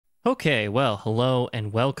Okay, well, hello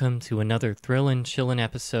and welcome to another thrillin' chillin'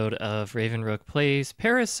 episode of Ravenrook Plays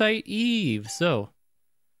Parasite Eve. So,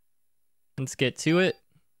 let's get to it.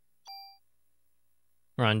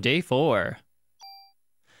 We're on day 4.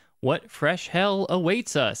 What fresh hell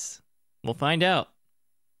awaits us? We'll find out.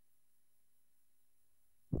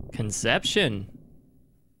 Conception.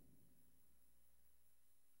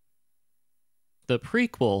 The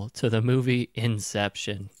prequel to the movie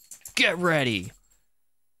Inception. Get ready!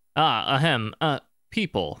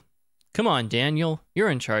 People. Come on, Daniel. You're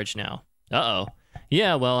in charge now. Uh-oh.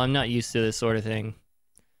 Yeah, well, I'm not used to this sort of thing.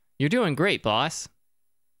 You're doing great, boss.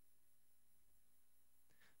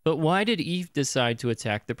 But why did Eve decide to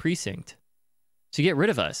attack the precinct? To get rid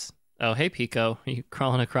of us. Oh, hey, Pico. Are you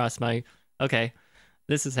crawling across my... Okay,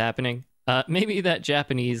 this is happening. Maybe that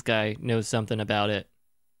Japanese guy knows something about it.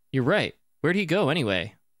 You're right. Where'd he go,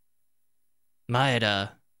 anyway?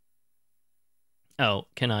 Maeda. Oh,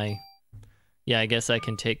 can I... Yeah, I guess I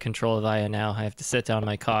can take control of Aya now. I have to sit down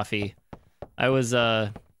my coffee. I was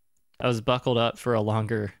buckled up for a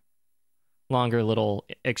longer little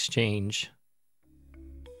exchange.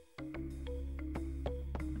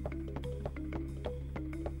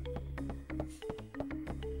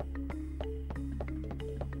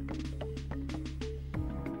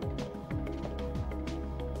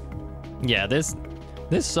 Yeah, this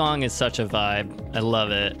song is such a vibe. I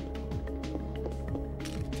love it.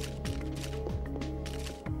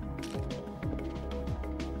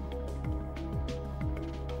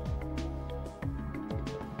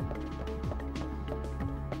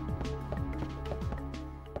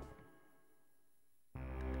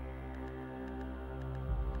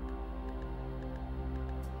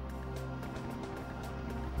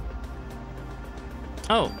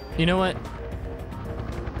 Oh, you know what?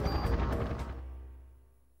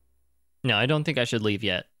 No, I don't think I should leave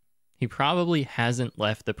yet. He probably hasn't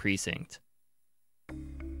left the precinct.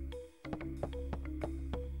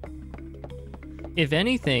 If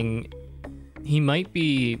anything, he might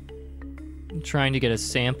be trying to get a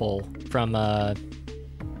sample from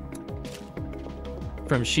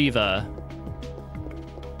Shiva.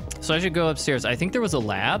 So I should go upstairs. I think there was a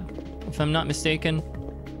lab, if I'm not mistaken.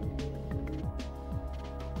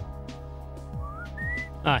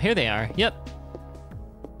 Ah, here they are. Yep.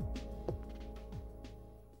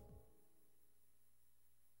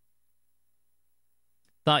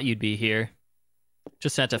 Thought you'd be here.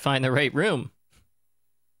 Just had to find the right room.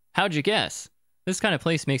 How'd you guess? This kind of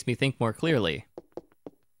place makes me think more clearly.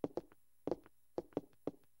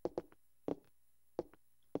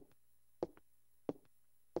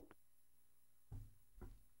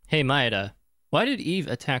 Hey, Maeda. Why did Eve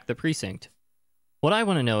attack the precinct? What I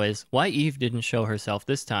want to know is why Eve didn't show herself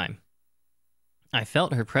this time. I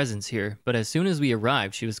felt her presence here, but as soon as we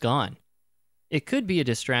arrived, she was gone. It could be a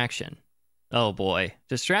distraction. Oh boy,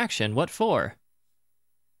 distraction? What for?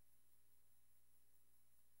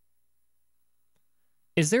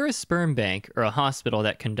 Is there a sperm bank or a hospital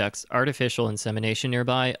that conducts artificial insemination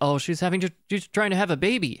nearby? Oh, she's trying to have a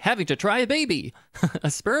baby, having to try a baby.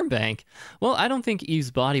 A sperm bank? Well, I don't think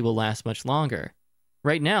Eve's body will last much longer.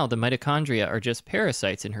 Right now, the mitochondria are just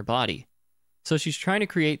parasites in her body. So she's trying to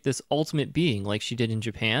create this ultimate being like she did in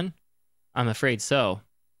Japan? I'm afraid so.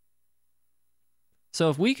 So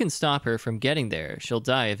if we can stop her from getting there, she'll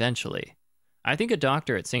die eventually. I think a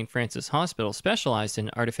doctor at St. Francis Hospital specialized in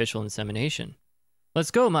artificial insemination. Let's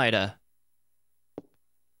go, Maeda.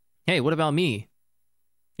 Hey, what about me?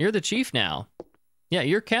 You're the chief now. Yeah,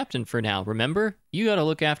 you're captain for now, remember? You gotta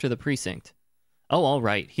look after the precinct. Oh, all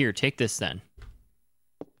right. Here, take this then.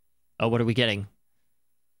 Oh, what are we getting?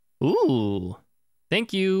 Ooh.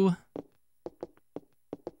 Thank you.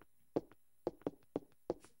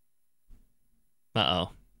 Uh-oh.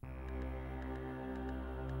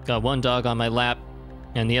 Got one dog on my lap,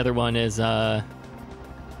 and the other one is,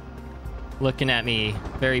 looking at me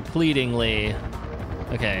very pleadingly.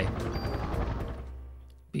 Okay.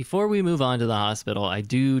 Before we move on to the hospital, I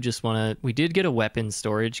do just want to... We did get a weapon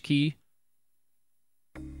storage key.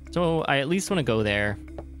 So I at least want to go there.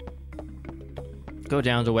 Go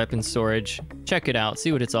down to weapon storage. Check it out.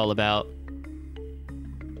 See what it's all about.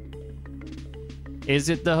 Is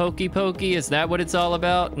it the hokey pokey? Is that what it's all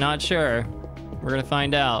about? Not sure. We're gonna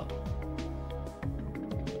find out.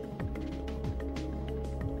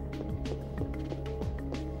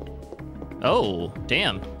 Oh,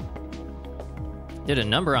 damn. Did a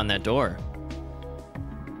number on that door.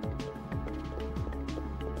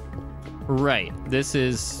 Right. This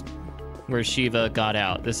is where Shiva got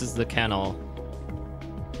out. This is the kennel.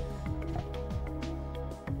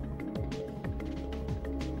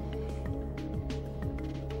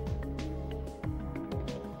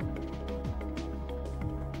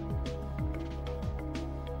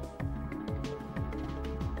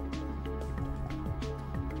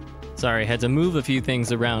 Sorry, had to move a few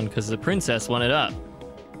things around because the princess wanted up.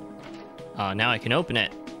 Oh, now I can open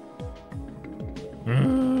it.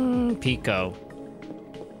 Pico.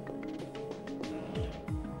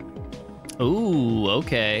 Ooh,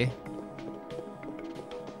 okay.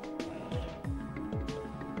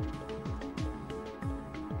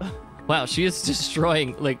 Wow, she is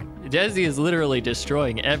destroying, like, Desi is literally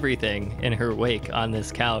destroying everything in her wake on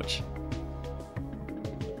this couch.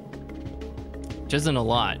 Which isn't a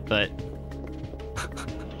lot, but...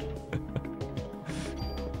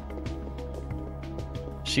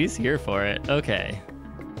 she's here for it. Okay.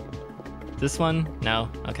 This one?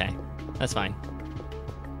 No? Okay. That's fine.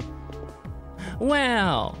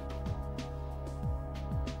 Wow!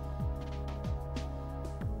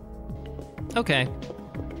 Okay.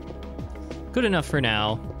 Good enough for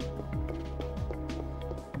now.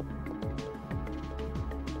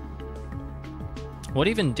 What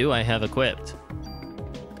even do I have equipped?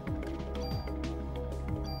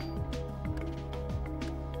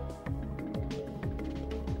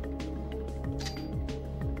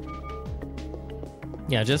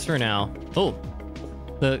 Yeah, just for now. Oh,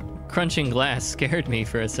 the crunching glass scared me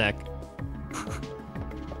for a sec.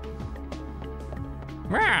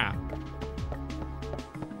 Rah!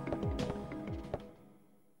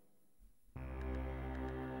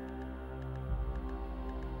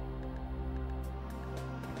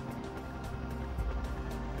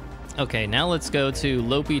 Okay, now let's go to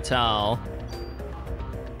L'Hôpital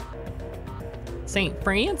St.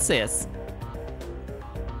 Francis.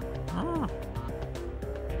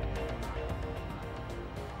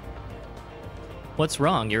 What's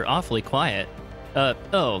wrong? You're awfully quiet. I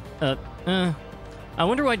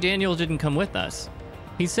wonder why Daniel didn't come with us.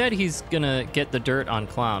 He said he's gonna get the dirt on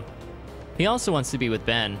Clomp. He also wants to be with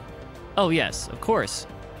Ben. Oh yes, of course.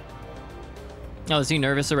 Oh, is he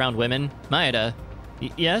nervous around women? Maeda.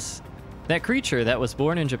 Yes? That creature that was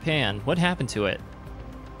born in Japan, what happened to it?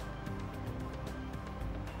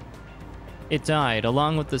 It died,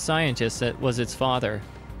 along with the scientist that was its father.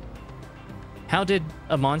 How did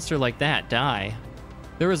a monster like that die?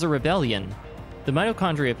 There was a rebellion. The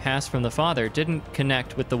mitochondria passed from the father didn't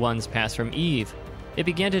connect with the ones passed from Eve. It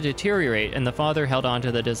began to deteriorate, and the father held on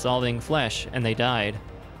to the dissolving flesh, and they died.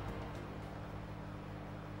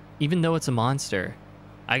 Even though it's a monster,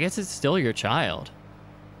 I guess it's still your child.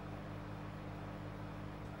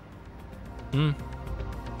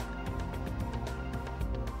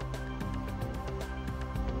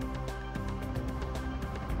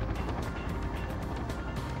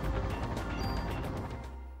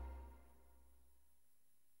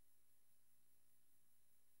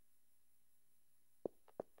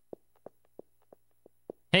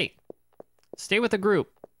 Hey, stay with the group.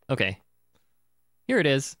 Okay. Here it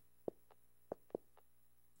is.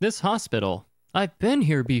 This hospital. I've been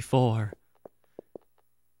here before.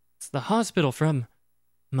 It's the hospital from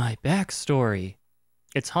my backstory.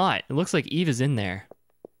 It's hot. It looks like Eve is in there.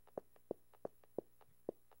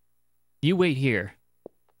 You wait here.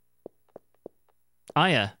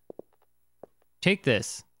 Aya, take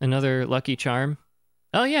this. Another lucky charm.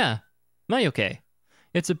 Oh yeah, Mayuke.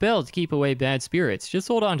 It's a bell to keep away bad spirits. Just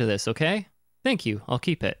hold on to this, okay? Thank you. I'll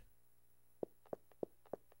keep it.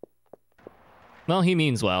 Well, he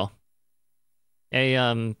means well.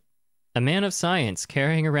 A man of science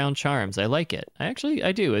carrying around charms. I like it. I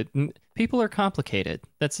do. People are complicated.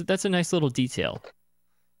 That's a nice little detail.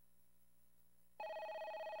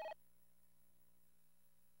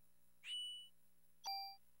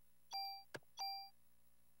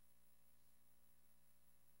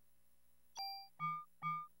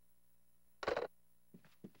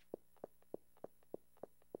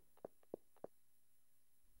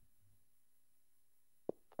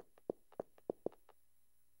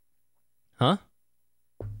 Huh?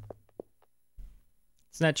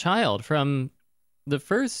 It's that child from the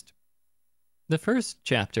first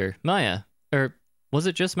chapter, Maya. Or was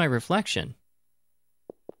it just my reflection?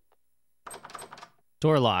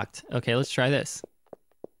 Door locked. Okay, let's try this.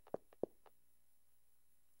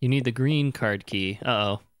 You need the green card key.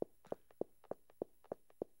 Uh-oh.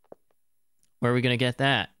 Where are we gonna get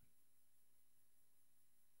that?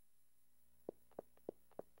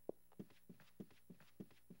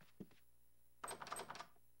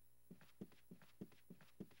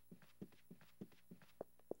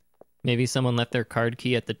 Maybe someone left their card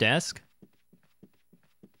key at the desk?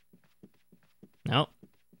 Nope.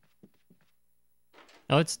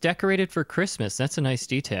 Oh, it's decorated for Christmas. That's a nice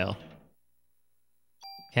detail.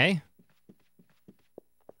 Okay.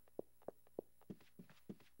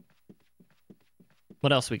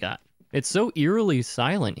 What else we got? It's so eerily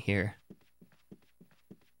silent here.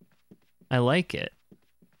 I like it.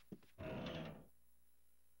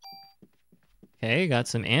 Okay, got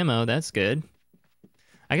some ammo. That's good.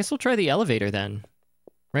 I guess we'll try the elevator then.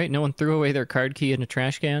 Right? No one threw away their card key in a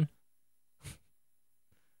trash can?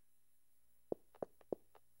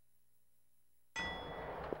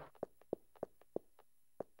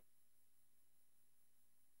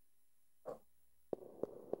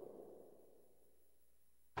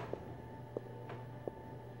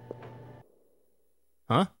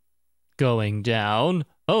 Huh? Going down.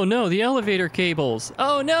 Oh no, the elevator cables.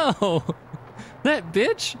 Oh no! That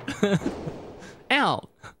bitch! Ow!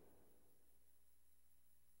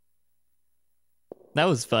 That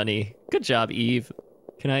was funny. Good job, Eve.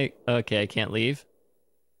 Can I... Okay, I can't leave.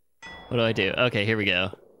 What do I do? Okay, here we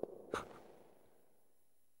go.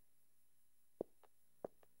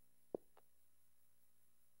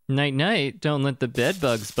 Night night, don't let the bed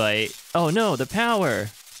bugs bite. Oh no, the power!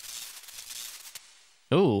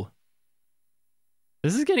 Ooh.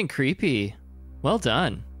 This is getting creepy. Well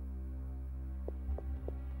done.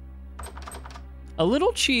 A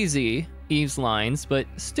little cheesy, Eve's lines, but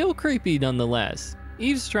still creepy nonetheless.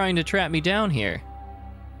 Eve's trying to trap me down here.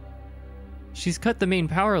 She's cut the main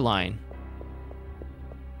power line.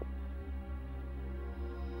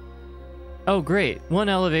 Oh great, one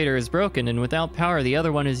elevator is broken and without power the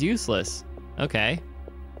other one is useless. Okay.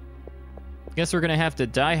 Guess we're gonna have to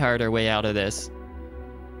die hard our way out of this.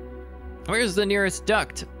 Where's the nearest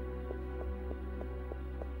duct?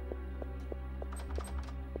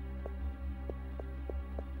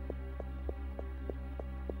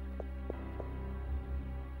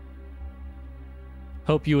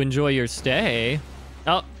 Hope you enjoy your stay.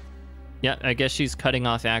 Oh, yeah, I guess she's cutting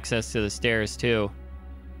off access to the stairs too.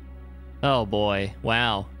 Oh boy,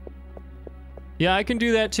 wow. Yeah, I can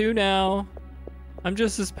do that too now. I'm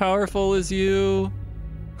just as powerful as you.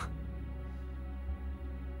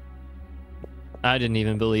 I didn't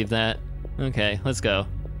even believe that. Okay, let's go.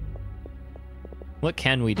 What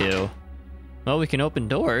can we do? Well, we can open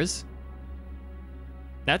doors.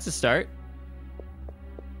 That's a start.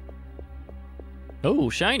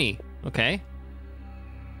 Oh, shiny. Okay.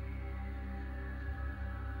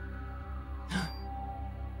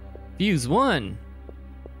 Fuse 1.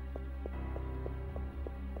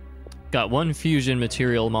 Got one fusion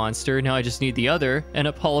material monster, now I just need the other, and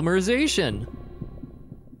a polymerization.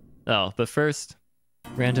 Oh, but first,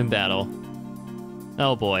 random battle.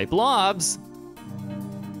 Oh boy, blobs!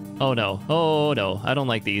 Oh no, I don't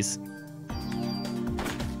like these.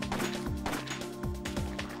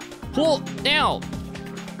 Pull, now!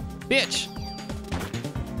 Bitch!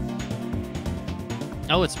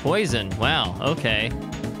 Oh, it's poison, wow, okay.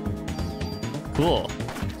 Cool.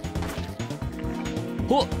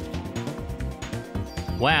 Whoa.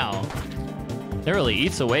 Wow. That really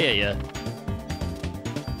eats away at you.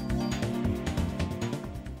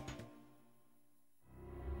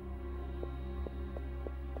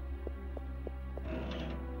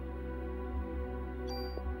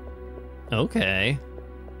 Okay.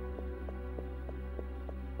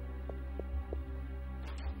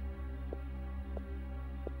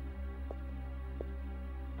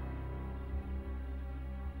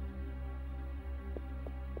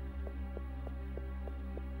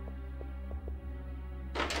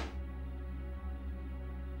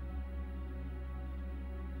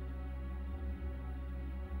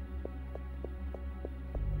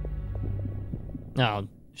 Oh,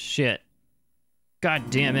 shit. God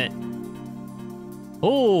damn it.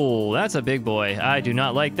 Oh, that's a big boy. I do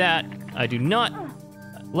not like that. I do not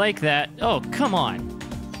like that. Oh, come on.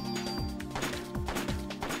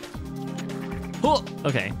 Oh,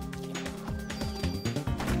 okay.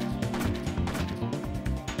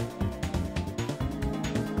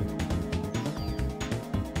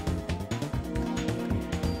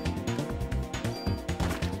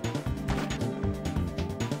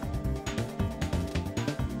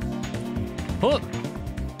 Oh.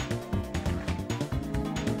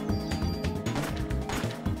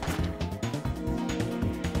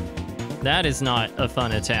 That is not a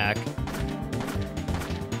fun attack.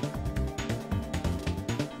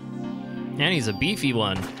 And he's a beefy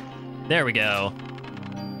one. There we go.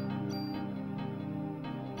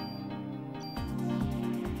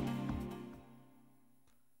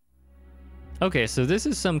 Okay, so this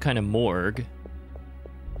is some kind of morgue.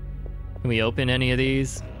 Can we open any of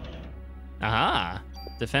these? Aha!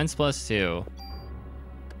 Defense +2.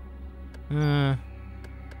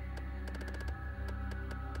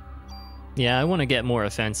 Yeah, I want to get more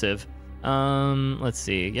offensive. Let's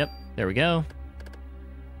see. Yep, there we go.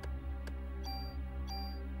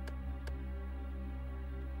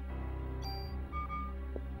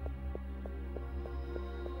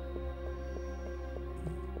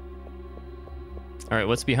 All right,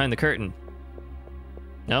 what's behind the curtain?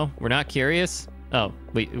 No, we're not curious? Oh,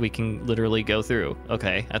 we can literally go through.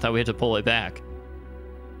 Okay, I thought we had to pull it back.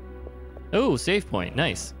 Oh, save point.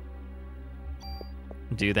 Nice.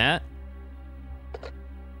 Do that.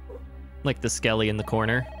 Like the skelly in the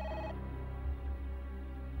corner.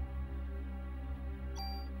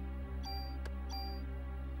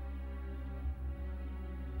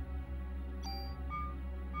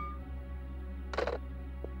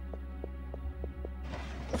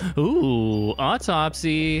 Ooh,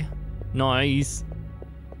 autopsy. Nice.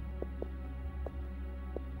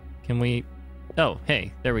 Can we... Oh,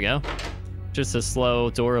 hey, there we go. Just a slow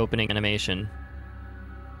door opening animation.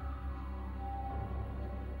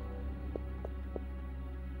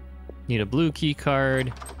 Need a blue key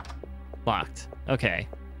card. Locked. Okay.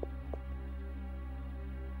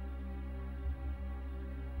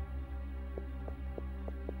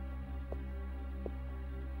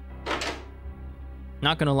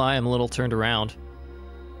 Not gonna lie, I'm a little turned around.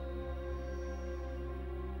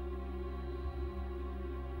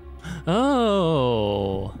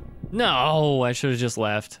 Oh. No, I should have just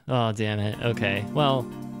left. Oh, damn it. Okay. Well,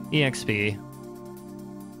 EXP.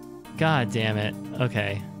 God damn it.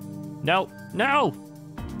 Okay. No. No!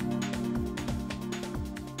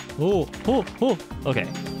 Oh, oh, oh. Okay.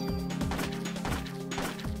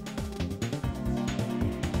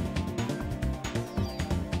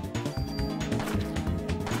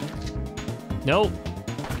 Nope.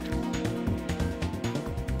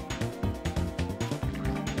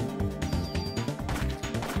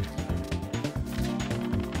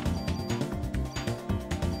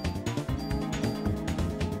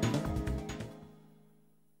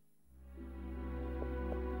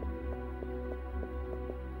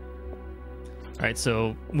 All right,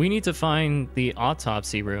 so we need to find the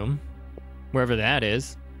autopsy room, wherever that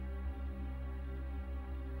is.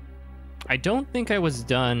 I don't think I was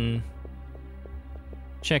done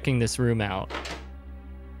checking this room out.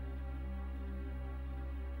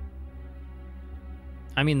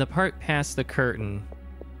 I mean, the part past the curtain.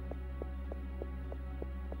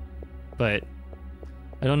 But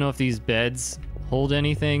I don't know if these beds hold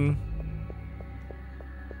anything.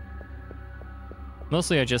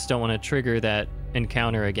 Mostly I just don't want to trigger that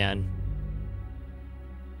encounter again.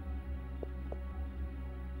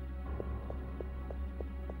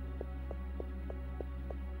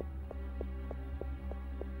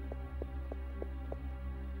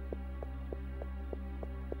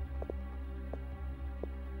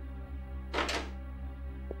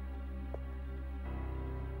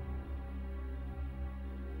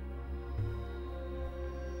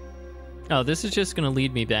 Oh, this is just gonna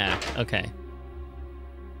lead me back. Okay.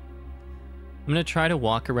 I'm gonna try to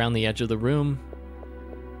walk around the edge of the room.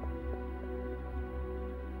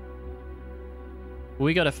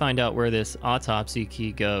 We gotta find out where this autopsy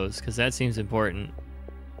key goes, because that seems important.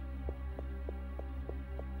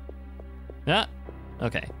 Ah!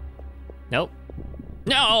 Okay. Nope.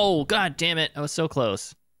 No! God damn it! I was so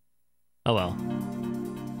close. Oh well.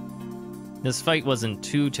 This fight wasn't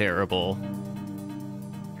too terrible.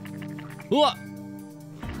 Ooh!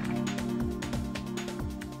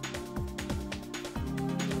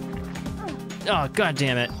 Oh, god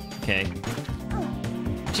damn it. Okay.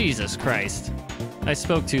 Jesus Christ. I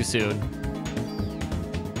spoke too soon.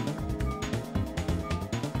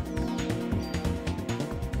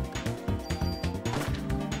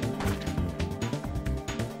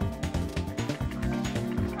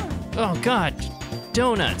 Oh god.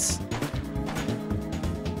 Donuts.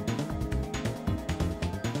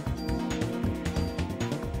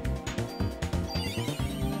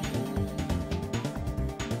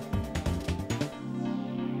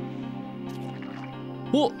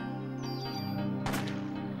 Whoa.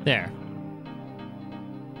 There.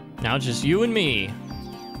 Now just you and me.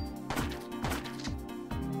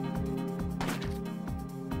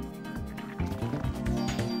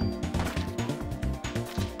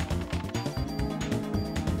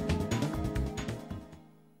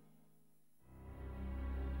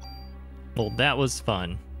 Well, that was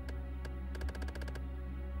fun.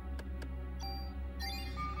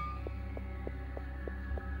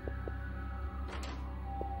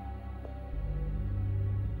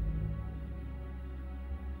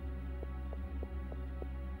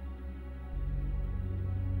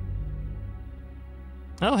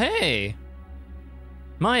 Oh, hey!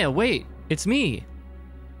 Maya, wait! It's me!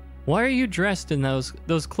 Why are you dressed in those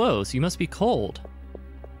clothes? You must be cold.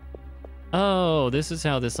 Oh, this is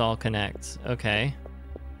how this all connects. Okay.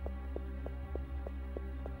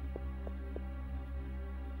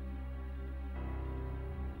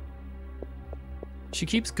 She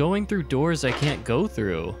keeps going through doors I can't go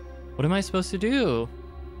through. What am I supposed to do?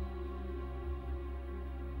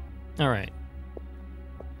 All right.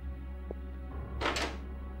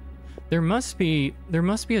 There must be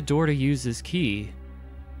a door to use this key.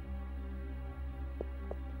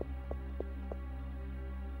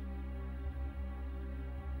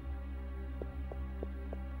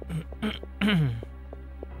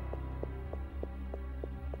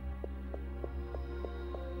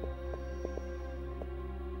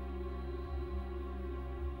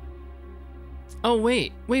 Oh,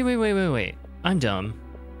 wait. I'm dumb.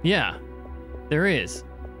 Yeah, there is.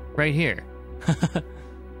 Right here.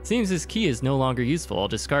 Seems this key is no longer useful. I'll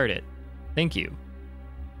discard it. Thank you.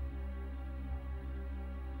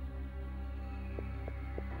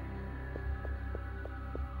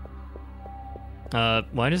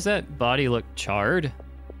 Why does that body look charred?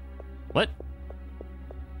 What?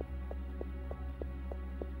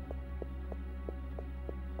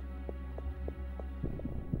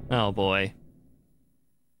 Oh boy.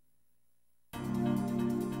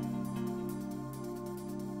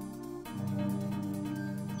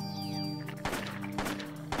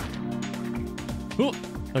 Ooh,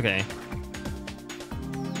 okay.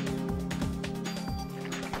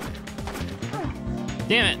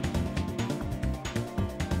 Damn it.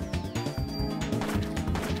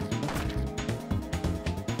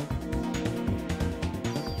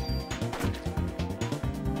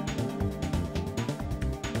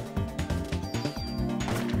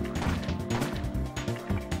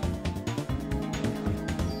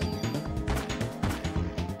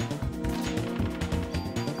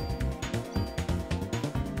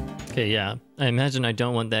 Okay, yeah. I imagine I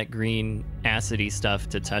don't want that green acidy stuff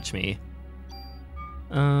to touch me.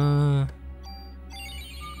 Yeah,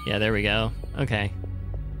 there we go. Okay.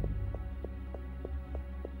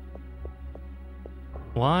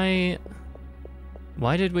 Why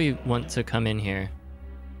did we want to come in here?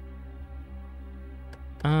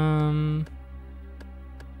 God,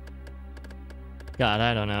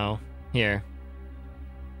 I don't know. Here.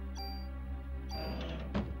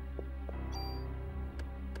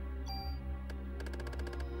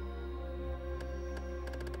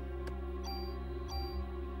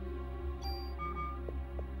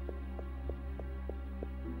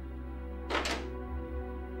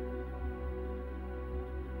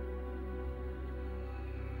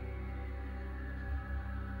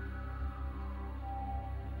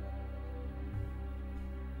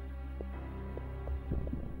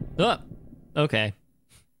 Oh, okay.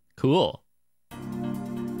 Cool.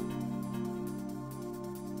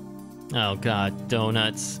 Oh god,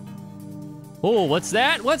 donuts. Oh, what's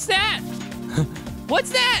that? What's that?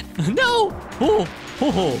 What's that? No!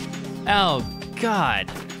 Oh, god.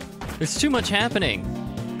 There's too much happening.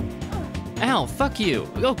 Ow, fuck you.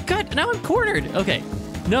 Oh god, now I'm cornered. Okay.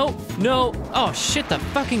 No. Oh shit, the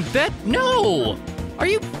fucking bed. No! Are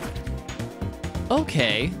you...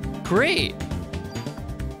 Okay, great.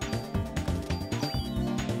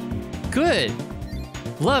 Good.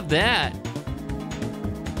 Love that.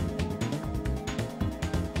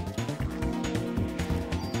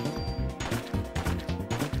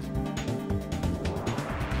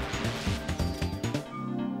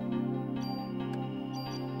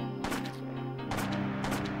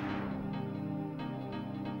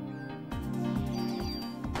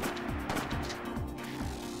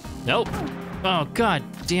 Nope. Oh, god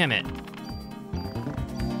damn it.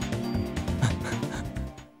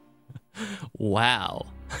 Wow.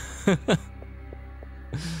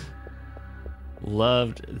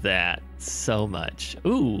 Loved that so much.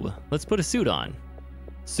 Ooh, let's put a suit on.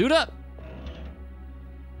 Suit up!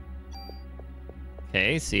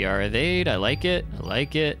 Okay, CR evade. I like it. I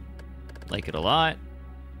like it. Like it a lot.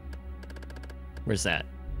 Where's that?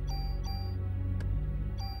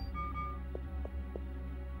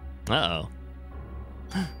 Uh-oh.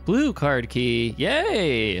 Blue card key.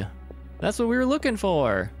 Yay! That's what we were looking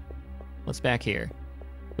for. What's back here?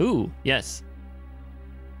 Ooh, yes.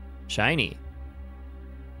 Shiny.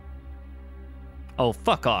 Oh,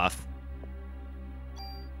 fuck off.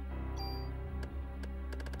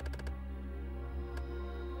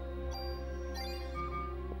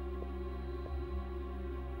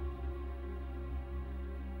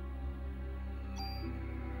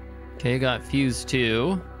 Okay, got fuse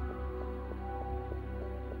 2.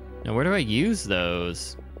 Now, where do I use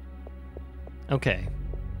those? Okay.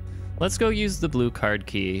 Let's go use the blue card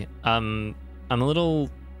key. I'm a little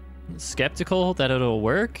skeptical that it'll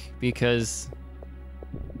work because...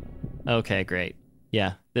 Okay, great.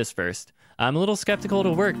 Yeah, this first. I'm a little skeptical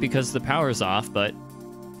it'll work because the power's off, but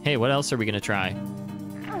hey, what else are we gonna try?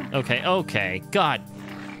 Okay. God.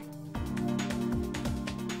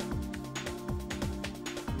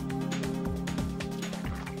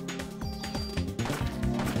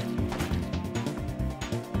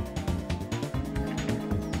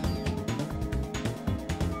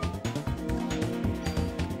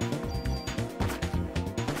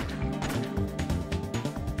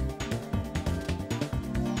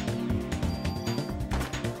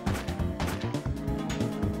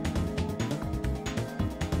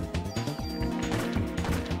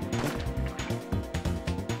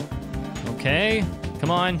 Okay, come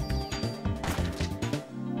on.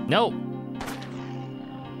 No.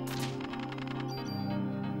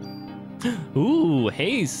 Ooh,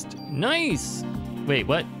 haste. Nice. Wait,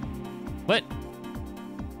 what? What?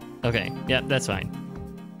 Okay, yeah, that's fine.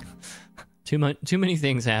 Too many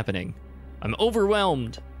things happening. I'm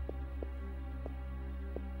overwhelmed.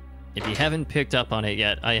 If you haven't picked up on it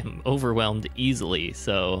yet, I am overwhelmed easily,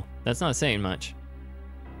 so that's not saying much.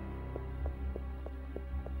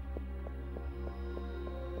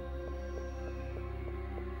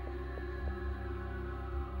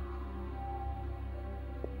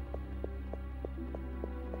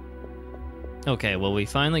 Okay, well, we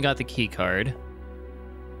finally got the key card.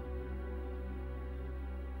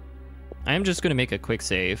 I am just going to make a quick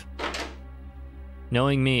save.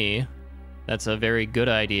 Knowing me, that's a very good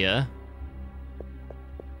idea.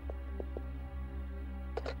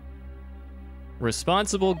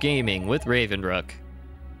 Responsible gaming with Ravenbrook.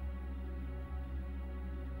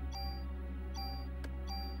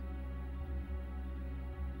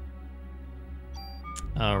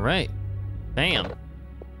 All right. Bam.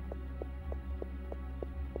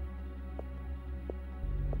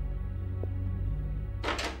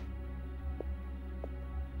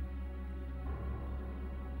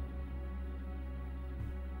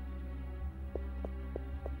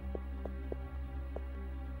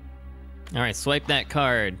 All right, swipe that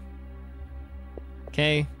card.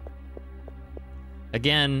 Okay.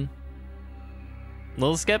 Again, a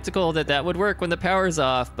little skeptical that that would work when the power's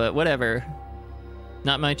off, but whatever.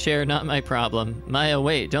 Not my chair, not my problem. Maya,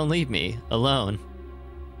 wait, don't leave me alone.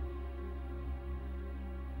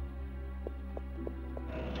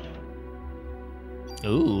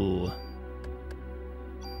 Ooh.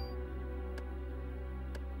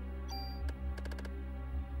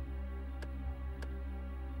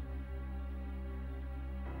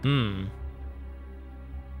 Hmm.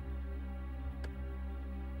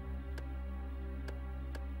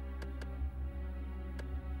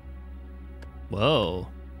 Whoa.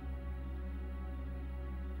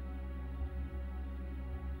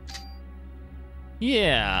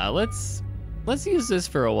 Yeah, let's use this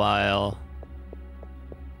for a while.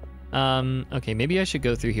 Okay, maybe I should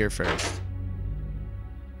go through here first.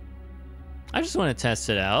 I just want to test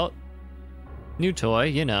it out. New toy,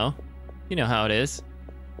 you know. You know how it is.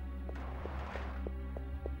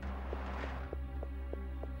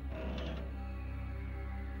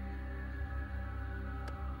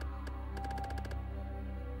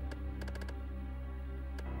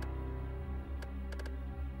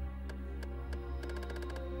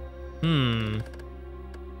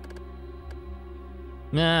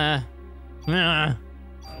 Nah. Nah.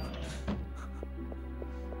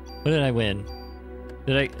 What did I win?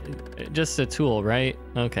 Did I... Just a tool, right?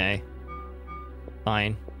 Okay.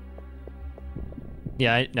 Fine.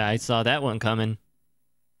 Yeah, I saw that one coming.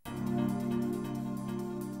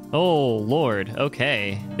 Oh, Lord.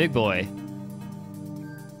 Okay. Big boy.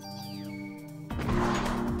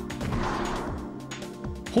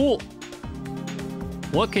 Cool.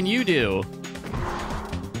 What can you do?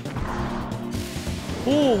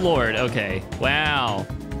 Oh, Lord. Okay. Wow.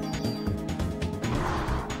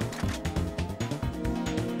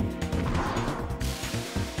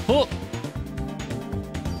 Oh.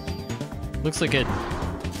 Looks like it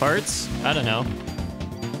farts. I don't know.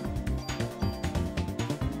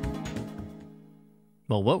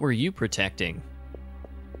 Well, what were you protecting?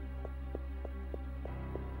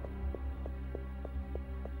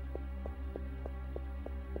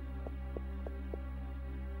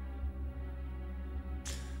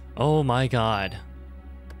 Oh my god.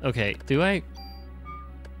 Okay, do I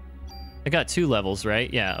got 2 levels,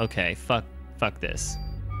 right? Yeah, okay. Fuck this.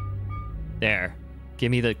 There.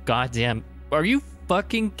 Give me the goddamn... Are you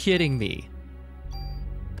fucking kidding me?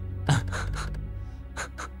 I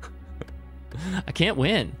can't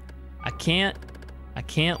win. I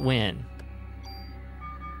can't win.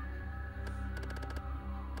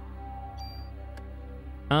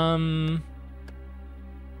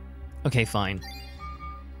 Okay, fine.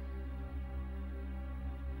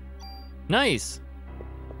 Nice.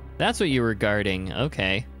 That's what you were guarding.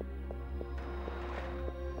 Okay.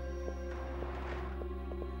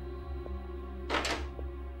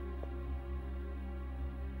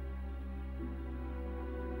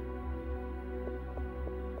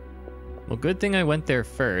 Well, good thing I went there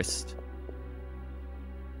first.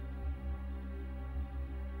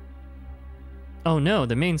 Oh no,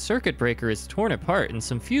 the main circuit breaker is torn apart and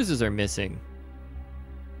some fuses are missing.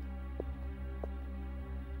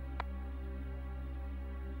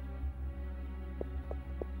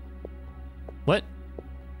 What?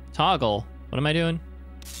 Toggle. What am I doing?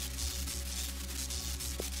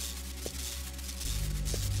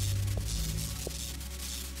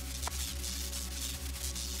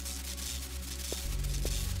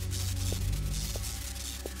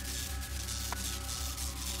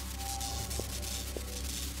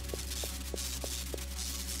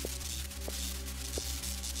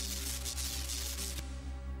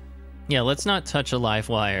 Yeah, let's not touch a live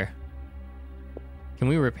wire. Can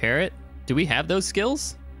we repair it? Do we have those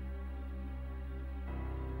skills?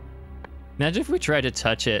 Imagine if we try to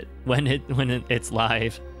touch it when it's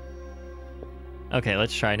live. Okay,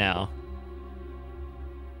 let's try now.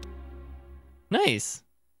 Nice.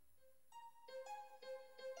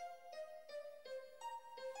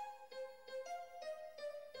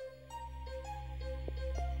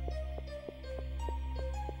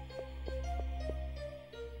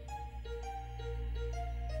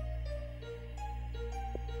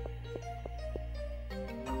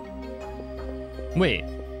 Wait.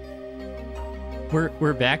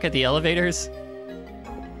 We're back at the elevators?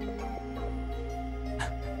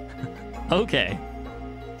 Okay.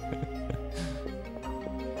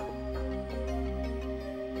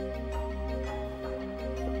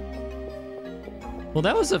 Well,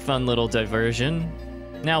 that was a fun little diversion.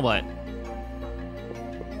 Now what?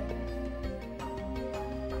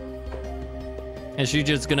 Is she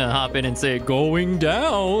just gonna hop in and say, going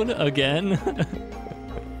down again?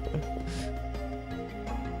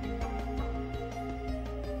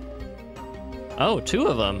 Oh, two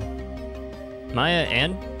of them. Maya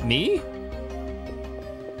and me?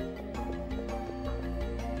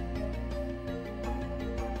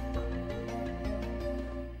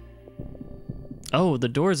 Oh, the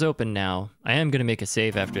door's open now. I am gonna make a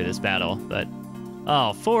save after this battle, but...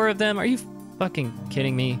 Oh, 4 of them? Are you fucking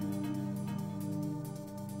kidding me?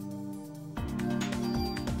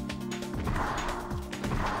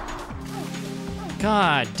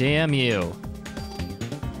 God damn you.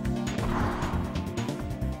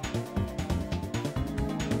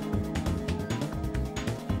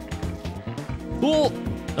 Cool.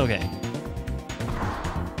 Okay.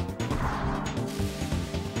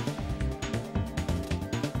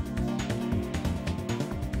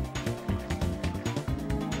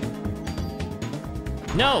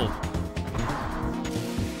 No.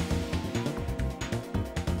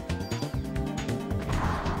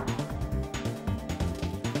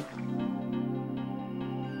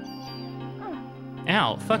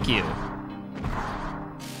 Ow, fuck you.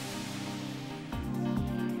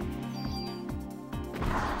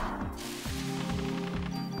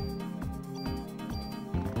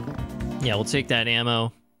 Yeah, we'll take that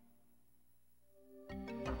ammo.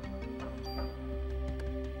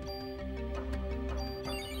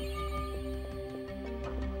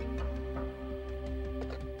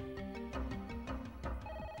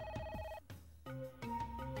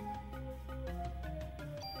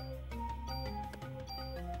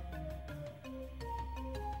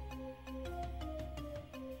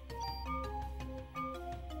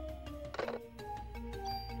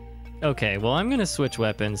 Okay, well, I'm gonna switch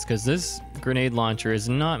weapons because this grenade launcher is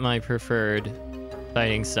not my preferred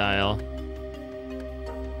fighting style.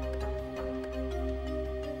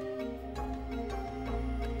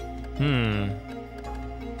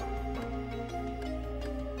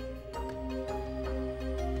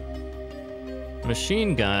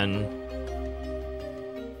 Machine gun.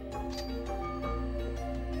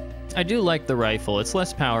 I do like the rifle. It's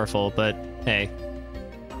less powerful, but hey.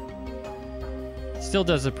 Still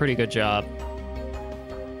does a pretty good job.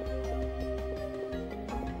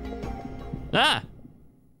 Ah!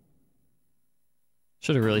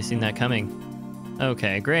 Should have really seen that coming.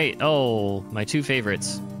 Okay, great. Oh, my 2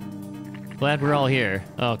 favorites. Glad we're all here.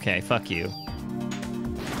 Okay, fuck you.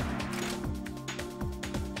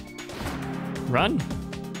 Run.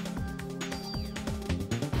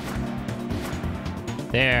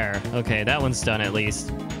 There. Okay, that one's done at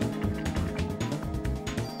least.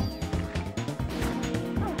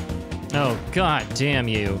 Oh, god damn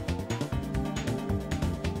you.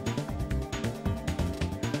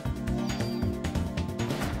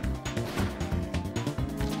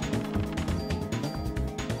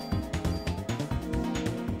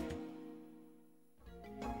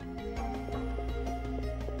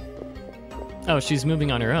 Oh, she's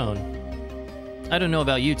moving on her own. I don't know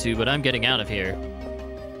about you two, but I'm getting out of here.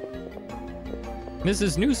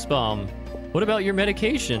 Mrs. Nussbaum, what about your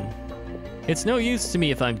medication? It's no use to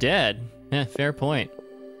me if I'm dead. Fair point.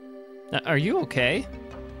 Are you okay?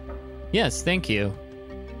 Yes, thank you.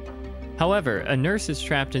 However, a nurse is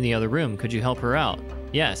trapped in the other room. Could you help her out?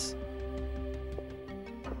 Yes.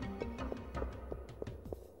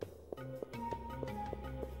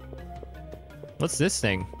 What's this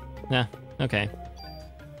thing? Nah, okay.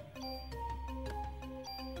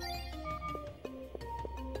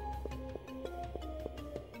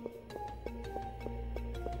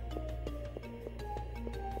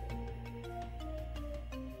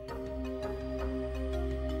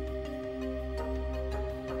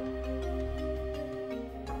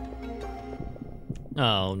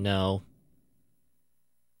 Oh, no.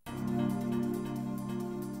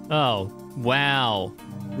 Oh, wow.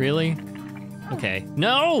 Really? Okay.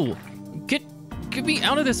 No! Get me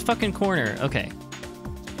out of this fucking corner. Okay.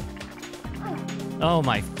 Oh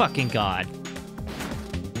my fucking god.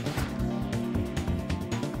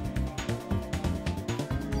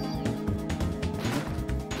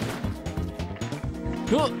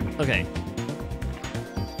 Oh, okay.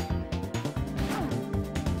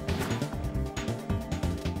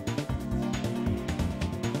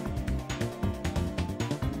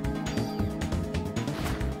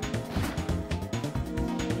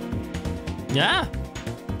 Yeah.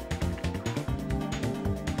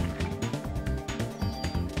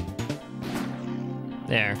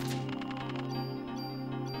 There.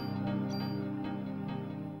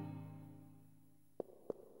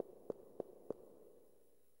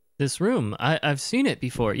 This room, I've seen it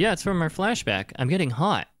before. Yeah, it's from our flashback. I'm getting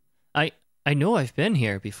hot. I know I've been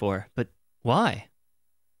here before, but why?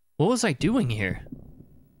 What was I doing here?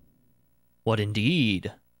 What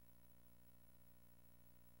indeed?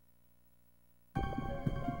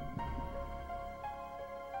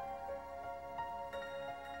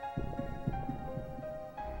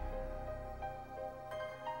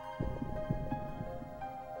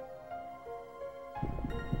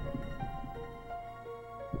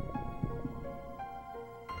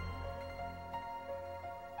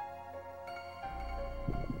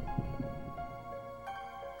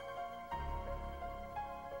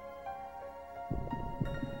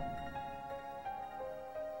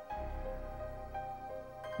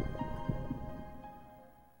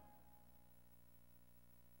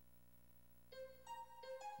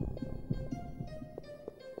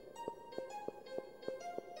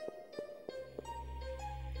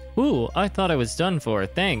 Ooh, I thought I was done for.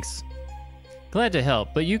 Thanks. Glad to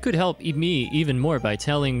help, but you could help me even more by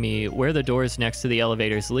telling me where the doors next to the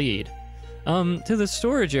elevators lead. To the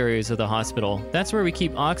storage areas of the hospital. That's where we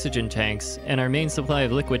keep oxygen tanks and our main supply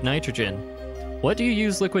of liquid nitrogen. What do you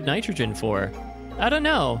use liquid nitrogen for? I don't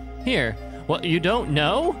know. Here. What, you don't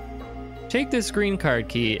know? Take this green card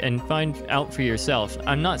key and find out for yourself.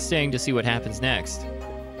 I'm not staying to see what happens next.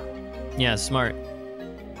 Yeah, smart.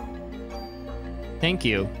 Thank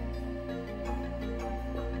you.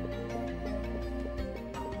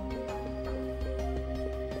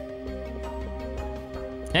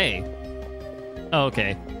 Hey. Oh,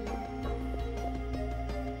 okay.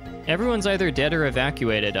 Everyone's either dead or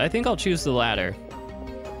evacuated. I think I'll choose the latter.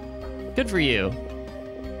 Good for you.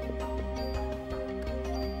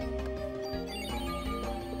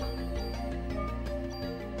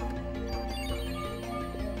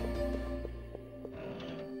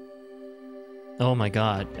 Oh my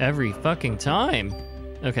god, every fucking time.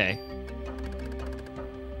 Okay.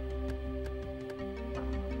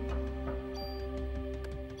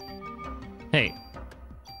 Hey.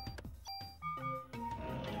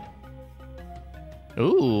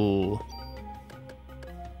 Ooh.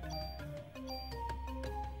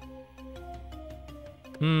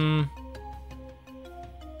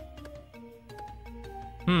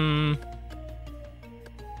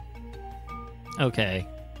 Okay.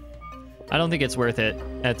 I don't think it's worth it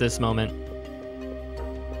at this moment.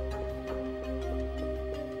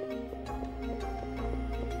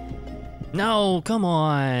 No, come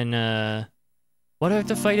on. Why do I have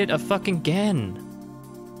to fight it a fucking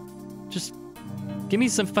again? Just give me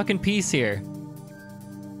some fucking peace here.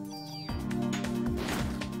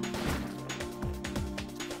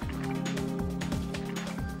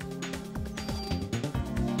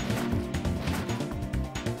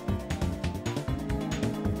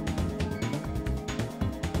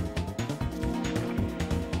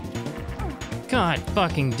 God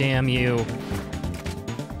fucking damn you.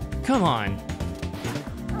 Come on.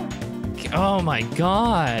 Oh my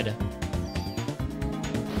god.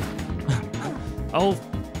 Oh,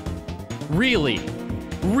 really?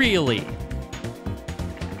 Really?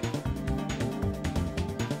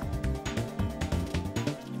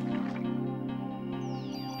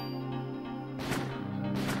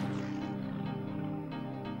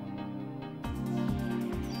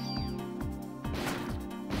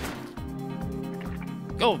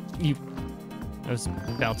 Oh, you... I was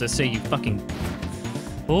about to say you fucking...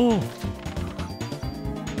 Oh.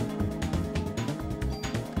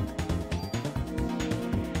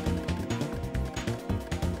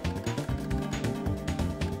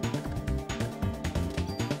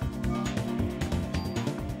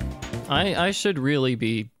 I should really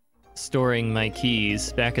be storing my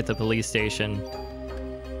keys back at the police station.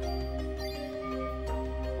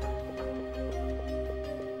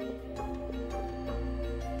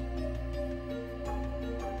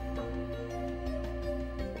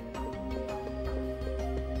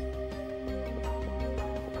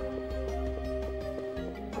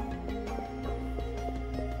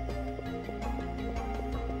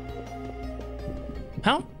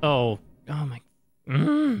 How? Oh. Oh my.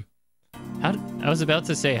 Mm. I was about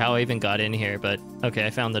to say how I even got in here, but okay, I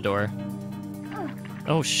found the door.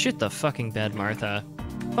 Oh shit, the fucking bed, Martha.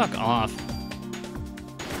 Fuck off.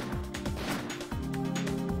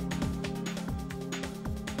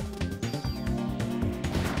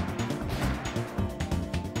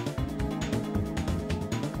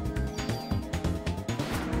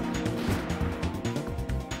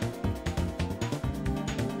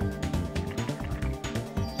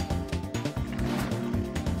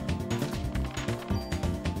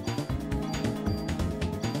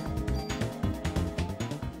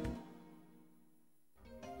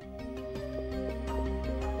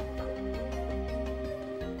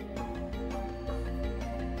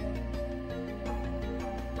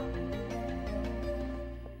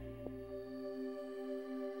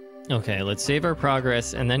 Okay, let's save our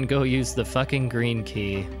progress and then go use the fucking green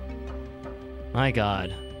key. My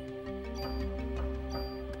god.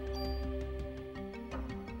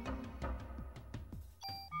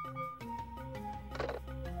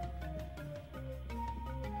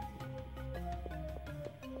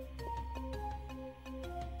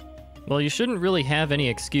 Well, you shouldn't really have any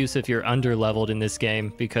excuse if you're underleveled in this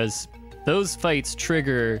game, because those fights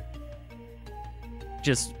trigger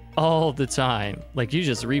just all the time. Like, you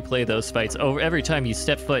just replay those fights over every time you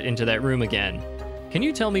step foot into that room again. Can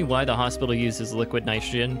you tell me why the hospital uses liquid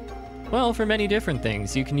nitrogen? Well, for many different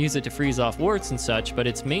things. You can use it to freeze off warts and such, but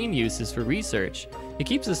its main use is for research. It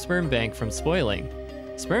keeps the sperm bank from spoiling.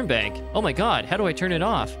 Sperm bank? Oh my god, how do I turn it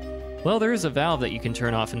off? Well, there is a valve that you can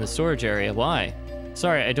turn off in the storage area. Why?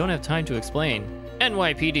 Sorry, I don't have time to explain.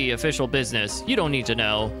 NYPD official business. You don't need to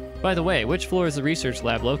know. By the way, which floor is the research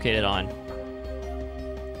lab located on?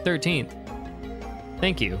 13th.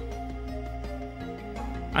 Thank you.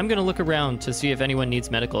 I'm gonna look around to see if anyone needs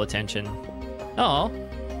medical attention. Oh,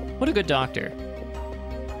 what a good doctor.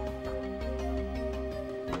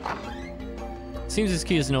 Seems this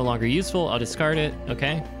key is no longer useful. I'll discard it,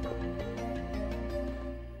 okay?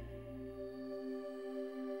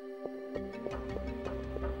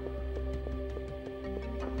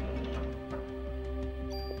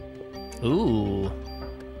 Ooh.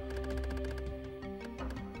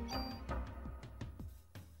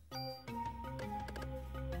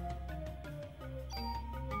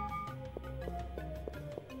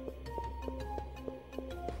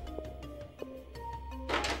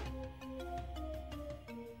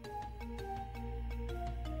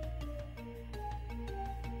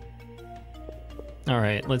 All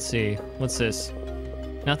right, let's see. What's this?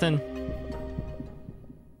 Nothing?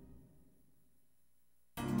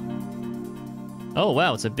 Oh,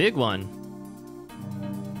 wow, it's a big one.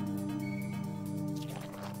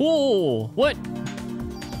 Whoa, what?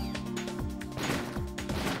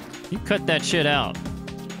 You cut that shit out.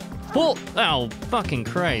 Whoa, ow, fucking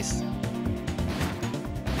Christ.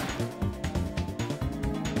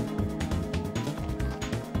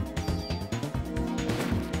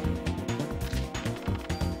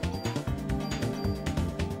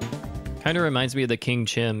 Kind of reminds me of the King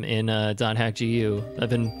Chim in .hack GU. I've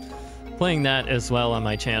been playing that as well on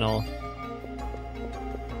my channel.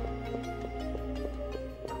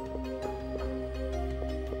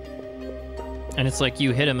 And it's like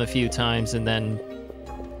you hit him a few times and then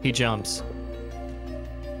he jumps.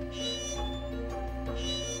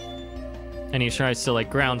 And he tries to like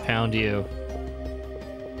ground pound you.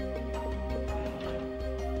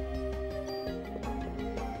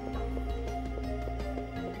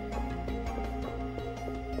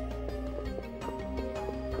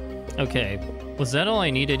 Okay, was that all I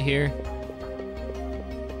needed here?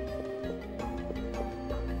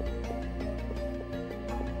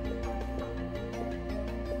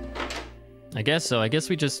 I guess so. I guess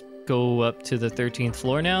we just go up to the 13th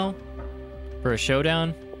floor now for a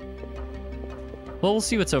showdown. Well, we'll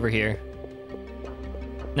see what's over here.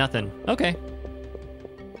 Nothing. Okay.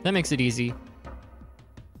 That makes it easy.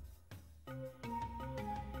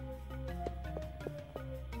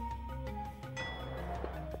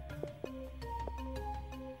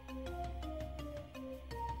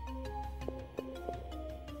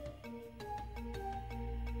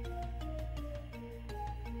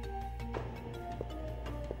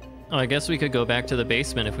 Oh, I guess we could go back to the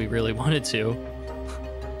basement if we really wanted to.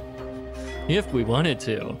 If we wanted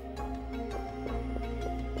to.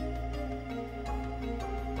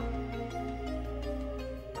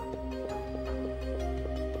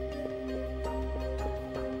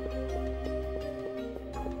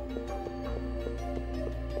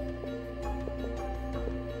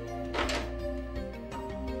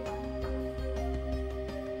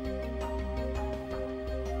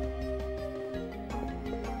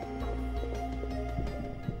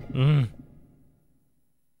 Mm.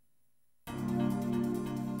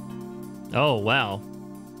 Oh, wow.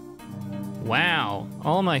 Wow.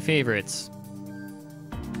 All my favorites.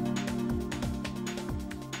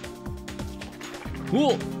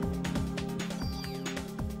 Cool.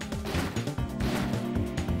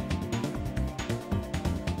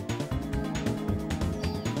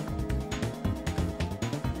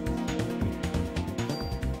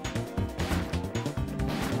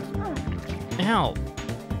 Ow.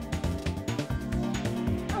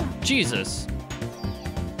 Jesus.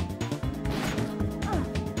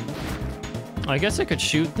 I guess I could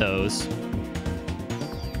shoot those.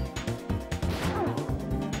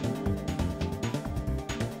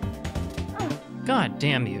 God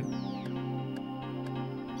damn you.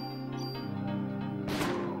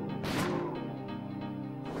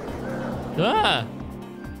 Ah!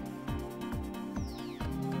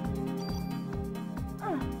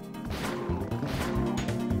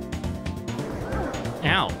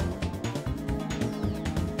 Ow.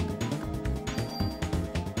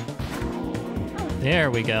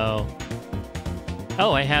 There we go.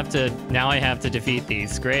 Oh, now I have to defeat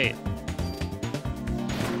these. Great.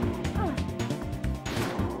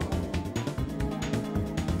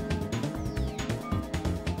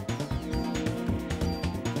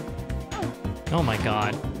 Oh my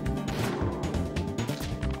god.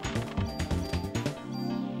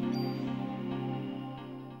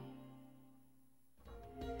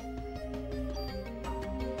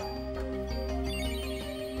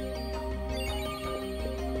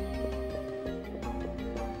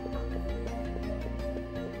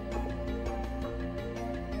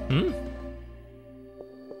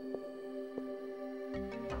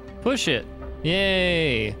 Push it.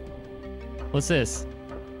 Yay. What's this?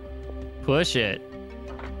 Push it.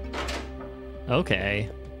 Okay.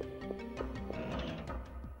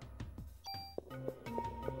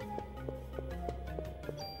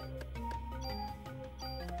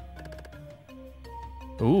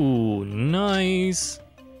 Ooh, nice.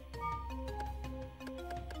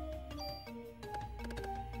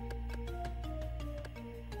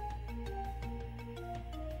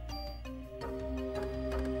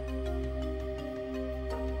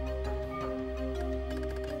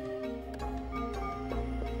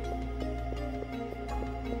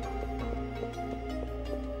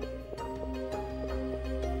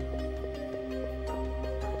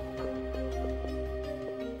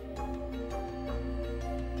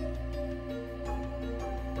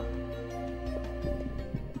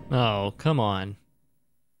 Oh, come on.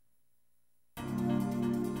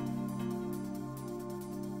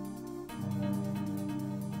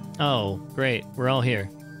 Oh, great. We're all here.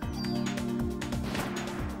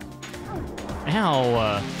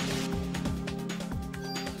 Ow!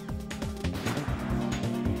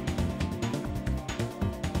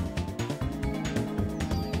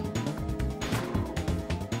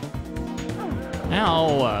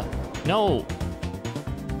 Ow! No!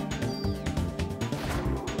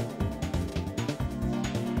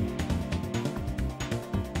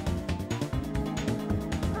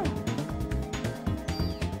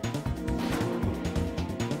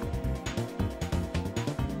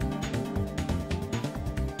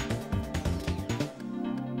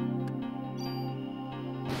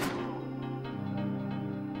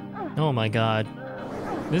 Oh my god.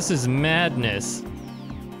 This is madness.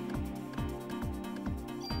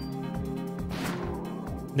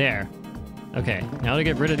 There. Okay, now to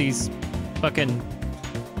get rid of these fucking...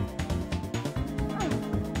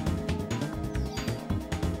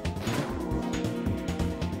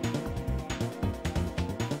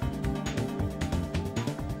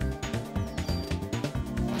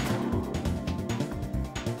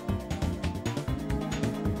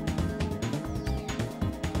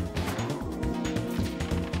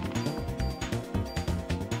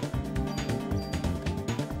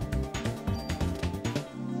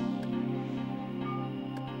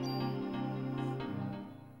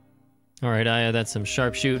 Alright, Aya, that's some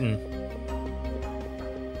sharp shooting.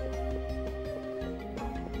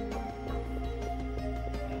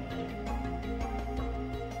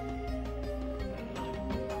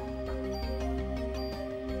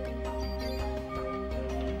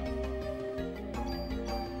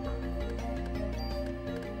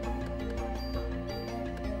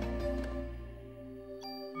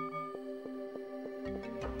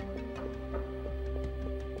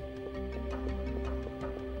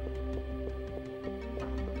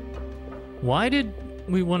 Why did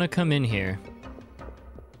we want to come in here?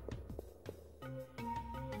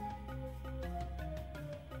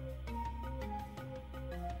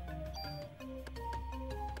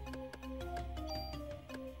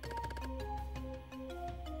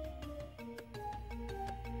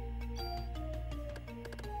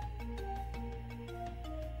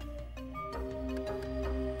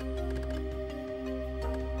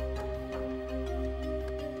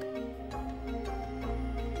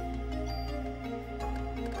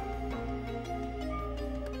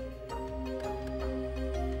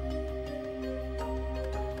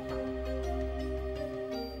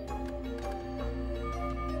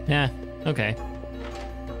 Yeah, okay.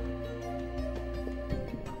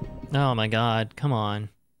 Oh my god, come on.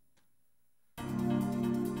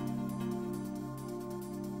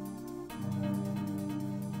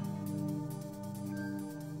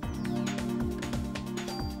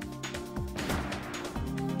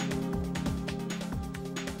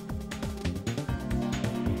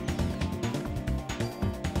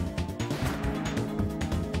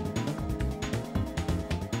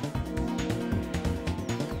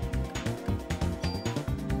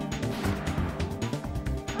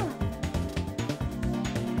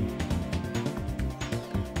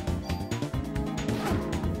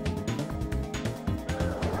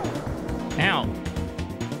 Ow.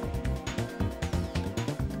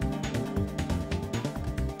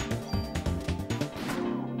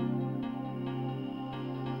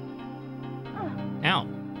 Ow.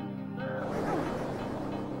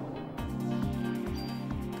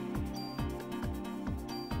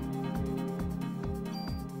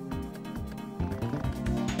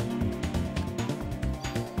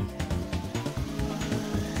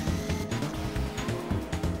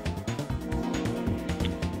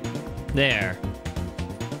 There.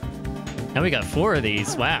 Now we got 4 of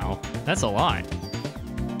these. Wow. That's a lot.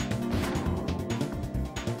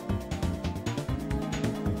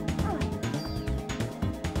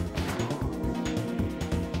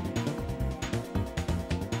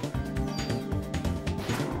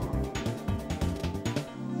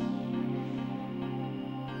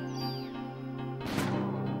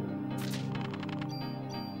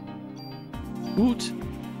 Woot.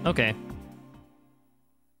 Okay.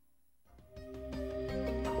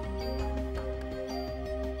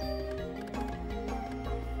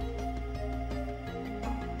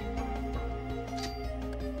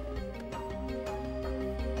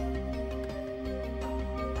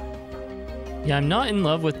 Yeah, I'm not in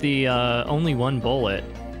love with the only 1 bullet.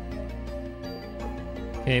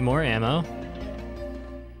 Okay, more ammo.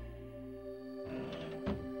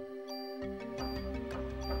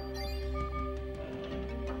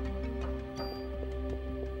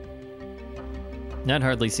 That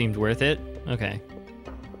hardly seemed worth it. Okay.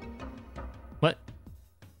 What?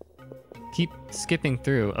 Keep skipping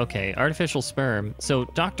through. Okay, artificial sperm. So,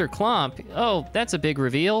 Dr. Klomp. Oh, that's a big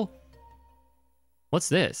reveal. What's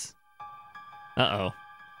this? Uh-oh.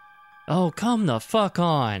 Oh, come the fuck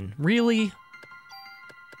on. Really?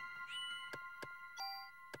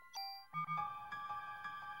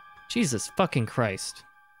 Jesus fucking Christ.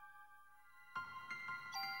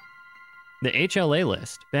 The HLA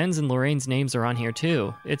list. Ben's and Lorraine's names are on here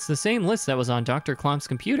too. It's the same list that was on Dr. Klomp's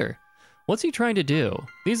computer. What's he trying to do?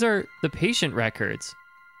 These are the patient records.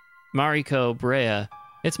 Mariko Brea.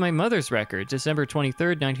 It's my mother's record, December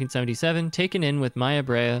 23rd, 1977, taken in with Maya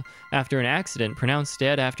Brea after an accident, pronounced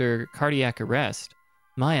dead after cardiac arrest.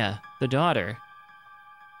 Maya, the daughter.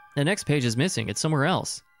 The next page is missing. It's somewhere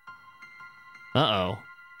else. Uh-oh.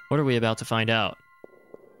 What are we about to find out?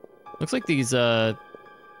 Looks like these,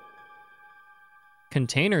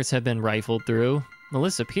 containers have been rifled through.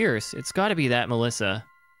 Melissa Pierce. It's gotta be that Melissa.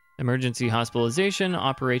 Emergency hospitalization,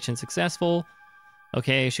 operation successful.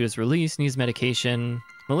 Okay, she was released, needs medication.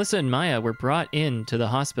 Melissa and Maya were brought in to the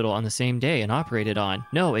hospital on the same day and operated on.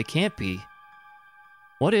 No, it can't be.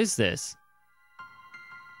 What is this?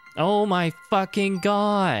 Oh my fucking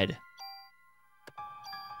god!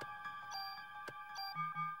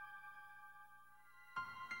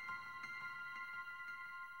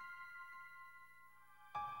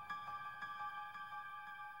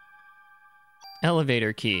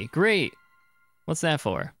 Elevator key. Great! What's that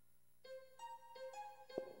for?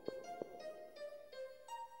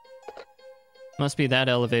 Must be that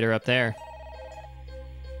elevator up there.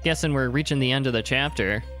 Guessing we're reaching the end of the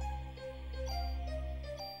chapter.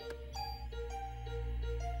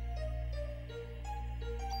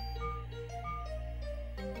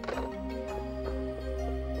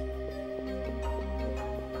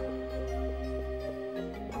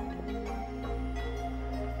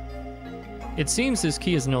 It seems this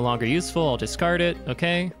key is no longer useful. I'll discard it.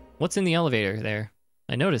 Okay. What's in the elevator there?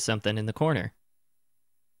 I noticed something in the corner.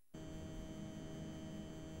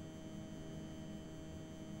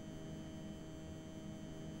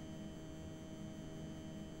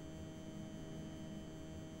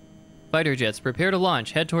 Fighter jets, prepare to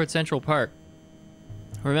launch. Head toward Central Park.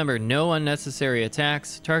 Remember, no unnecessary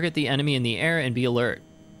attacks. Target the enemy in the air and be alert.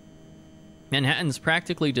 Manhattan's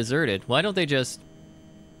practically deserted. Why don't they just...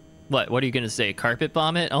 What are you going to say? Carpet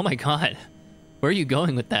bomb it? Oh my god. Where are you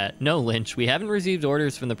going with that? No, Lynch. We haven't received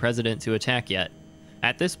orders from the president to attack yet.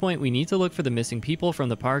 At this point, we need to look for the missing people from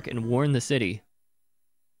the park and warn the city.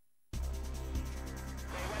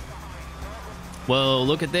 Whoa,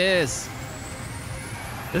 look at this.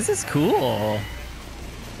 This is cool.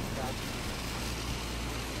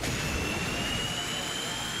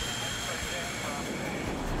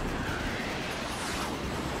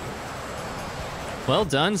 Well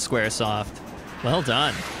done, Squaresoft. Well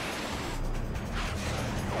done.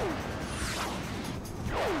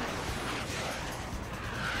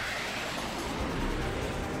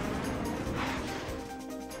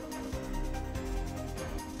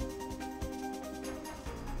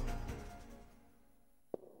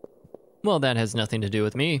 Well, that has nothing to do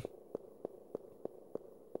with me.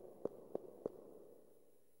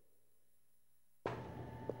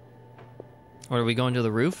 Or are we going to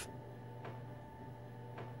the roof?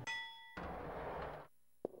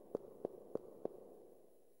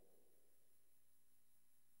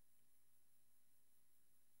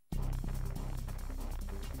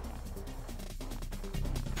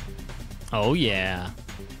 Oh yeah.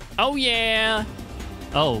 Oh yeah!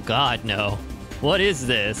 Oh god, no. What is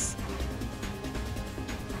this?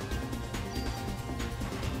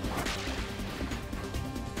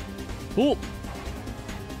 Ooh!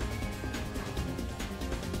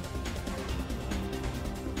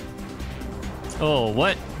 Oh,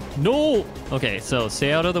 what? No! Okay, so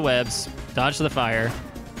stay out of the webs, dodge the fire.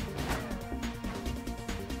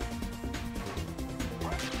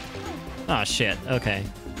 Oh shit, okay.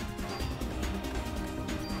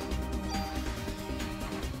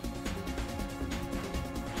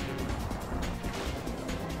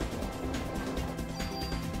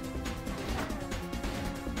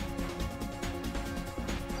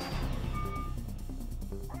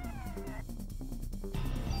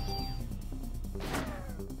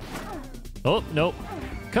 Oh, nope.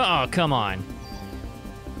 Oh, come on.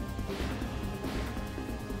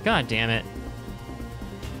 God damn it.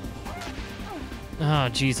 Oh,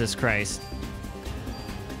 Jesus Christ.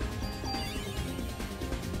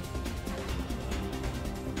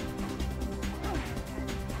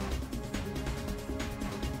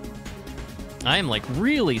 I am like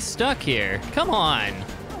really stuck here. Come on.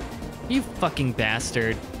 You fucking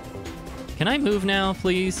bastard. Can I move now,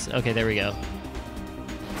 please? Okay, there we go.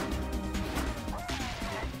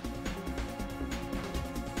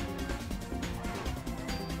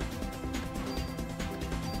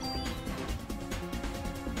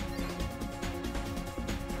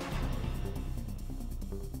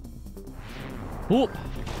 Ooh.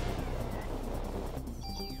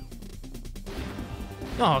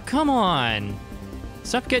 Oh, come on.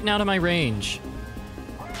 Stop getting out of my range.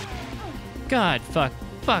 God,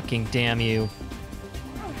 fucking damn you.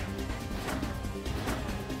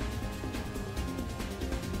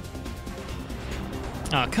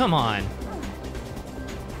 Oh, come on.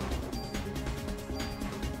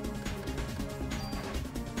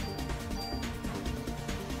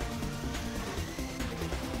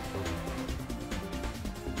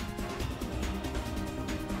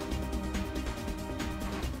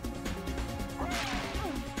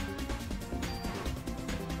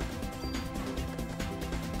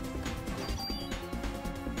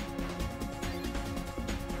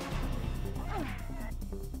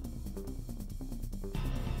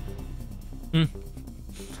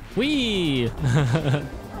 Whee!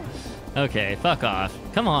 Okay, fuck off.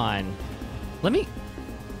 Come on. Let me...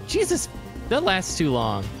 Jesus, that lasts too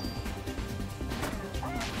long.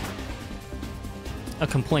 A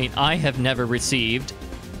complaint I have never received.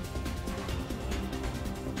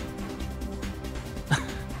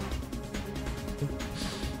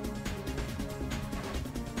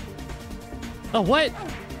 Oh, what?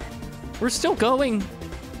 We're still going.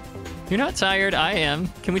 You're not tired? I am.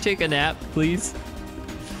 Can we take a nap, please?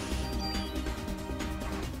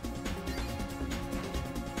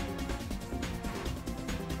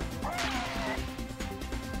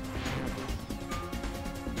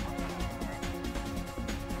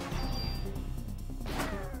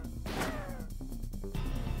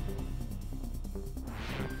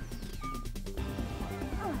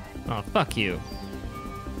 Oh, fuck you.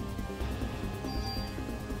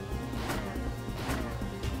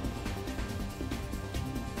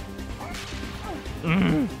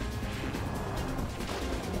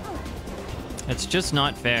 It's just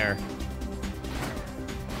not fair.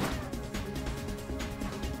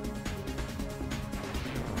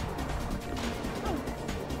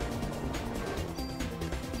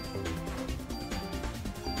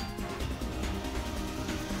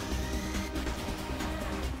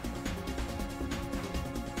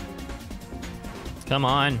 Come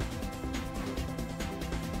on.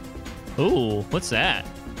 Ooh, what's that?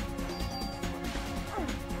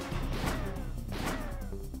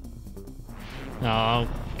 Oh,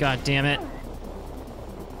 god damn it.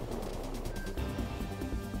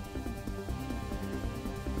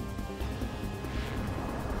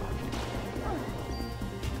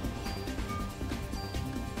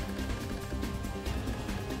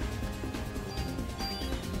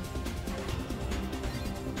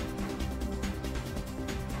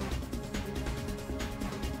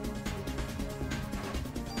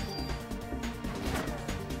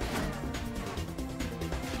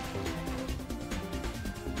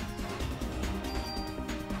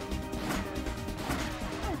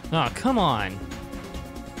 Oh, come on.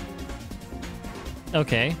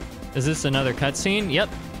 Okay. Is this another cutscene? Yep.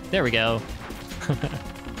 There we go.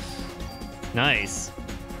 Nice.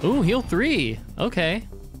 Ooh, heal 3. Okay.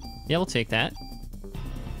 Yeah, we'll take that.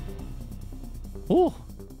 Ooh.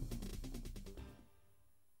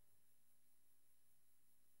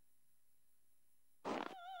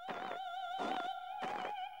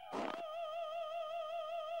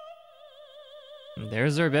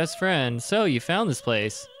 There's our best friend. So, you found this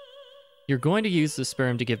place. You're going to use the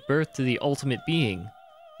sperm to give birth to the ultimate being.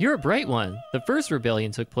 You're a bright one. The first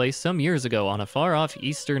rebellion took place some years ago on a far-off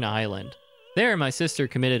eastern island. There, my sister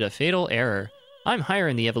committed a fatal error. I'm higher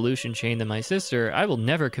in the evolution chain than my sister. I will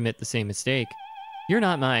never commit the same mistake. You're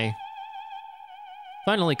not my...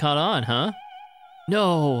 Finally caught on, huh?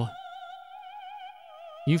 No!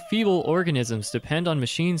 You feeble organisms depend on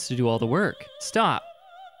machines to do all the work. Stop!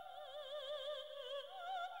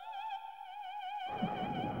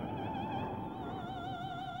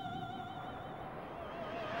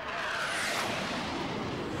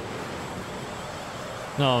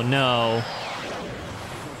 Oh no.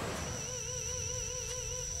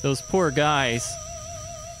 Those poor guys.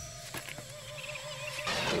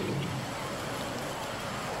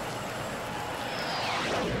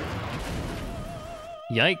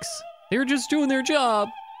 Yikes. They were just doing their job.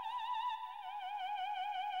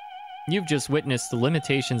 You've just witnessed the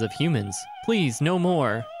limitations of humans. Please, no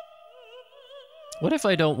more. What if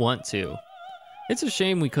I don't want to? It's a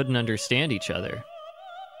shame we couldn't understand each other.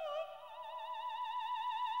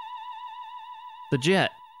 The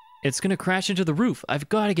jet. It's gonna crash into the roof. I've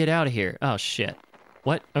got to get out of here. Oh, shit.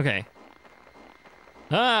 What? Okay.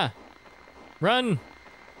 Ah! Run!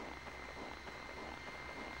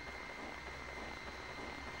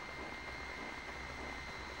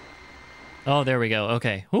 Oh, there we go.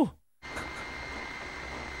 Okay. Whew.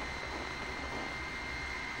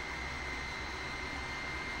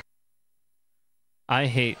 I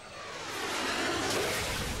hate...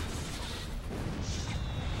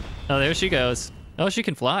 Oh, there she goes. Oh, she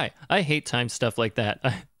can fly. I hate time stuff like that.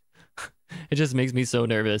 It just makes me so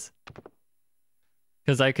nervous.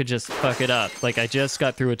 Because I could just fuck it up. Like, I just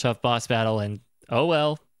got through a tough boss battle and... Oh,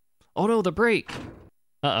 well. Oh, no, the brake.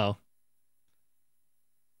 Uh-oh.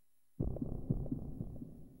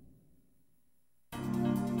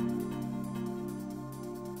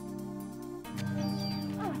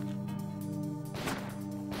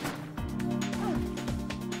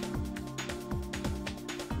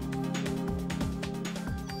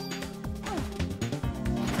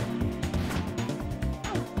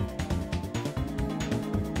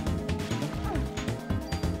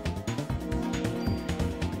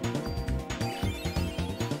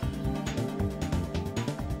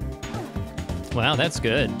 Wow, that's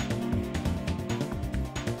good.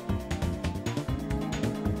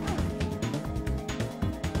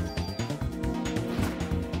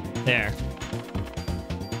 There.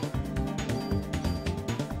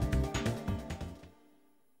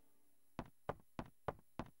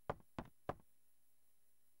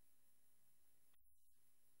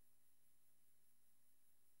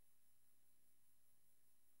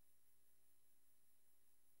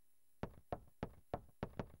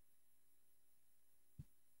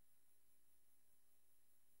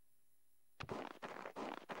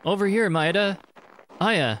 Over here, Maeda.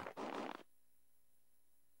 Aya.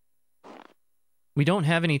 We don't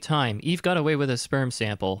have any time. Eve got away with a sperm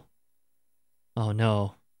sample. Oh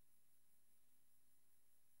no.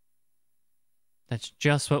 That's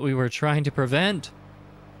just what we were trying to prevent.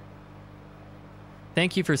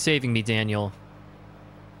 Thank you for saving me, Daniel.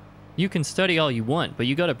 You can study all you want, but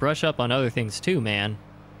you gotta brush up on other things too, man.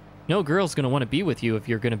 No girl's gonna want to be with you if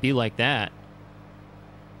you're gonna be like that.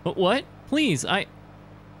 But what? Please,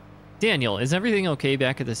 Daniel, is everything okay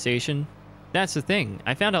back at the station? That's the thing.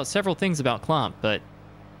 I found out several things about Clomp, but...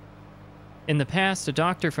 In the past, a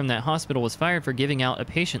doctor from that hospital was fired for giving out a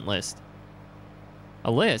patient list. A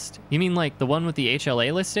list? You mean like the one with the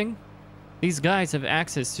HLA listing? These guys have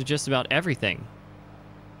access to just about everything.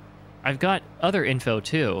 I've got other info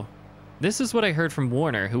too. This is what I heard from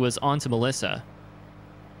Warner, who was on to Melissa.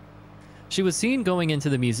 She was seen going into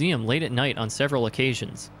the museum late at night on several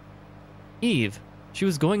occasions. Eve, she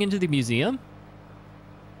was going into the museum?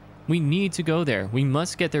 We need to go there. We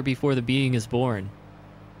must get there before the being is born.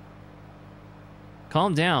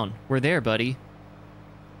 Calm down. We're there, buddy.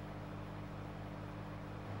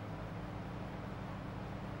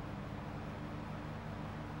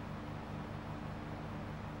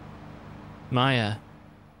 Maya.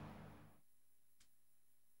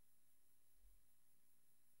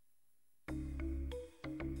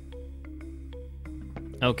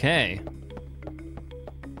 Okay.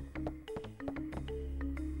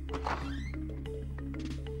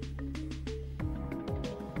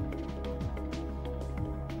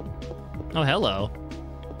 Oh, hello.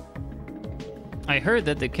 I heard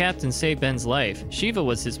that the captain saved Ben's life. Shiva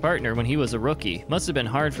was his partner when he was a rookie. Must have been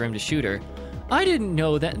hard for him to shoot her. I didn't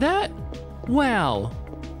know that. Wow.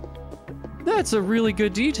 That's a really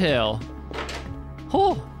good detail.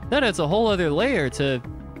 Oh, that adds a whole other layer to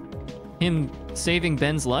him saving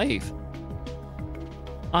Ben's life.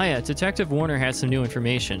 Ah, yeah, Detective Warner has some new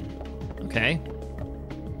information. Okay.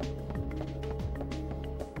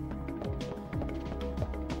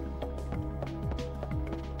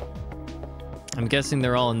 I'm guessing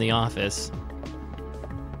they're all in the office.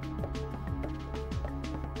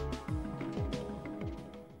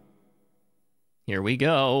 Here we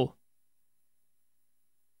go.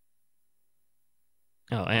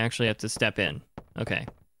 Oh, I actually have to step in. Okay.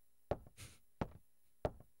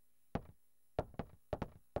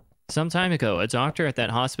 Some time ago, a doctor at that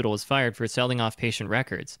hospital was fired for selling off patient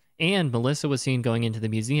records, and Melissa was seen going into the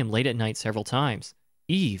museum late at night several times.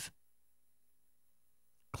 Eve.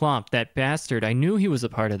 Klomp, that bastard, I knew he was a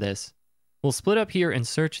part of this. We'll split up here and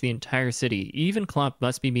search the entire city. Eve and Klomp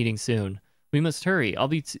must be meeting soon. We must hurry.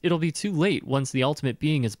 It'll be too late once the ultimate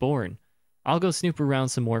being is born. I'll go snoop around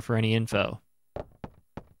some more for any info.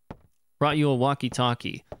 Brought you a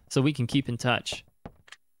walkie-talkie, so we can keep in touch.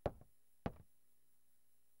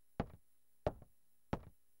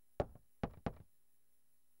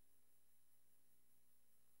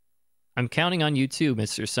 I'm counting on you too,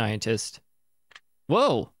 Mr. Scientist.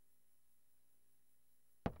 Whoa!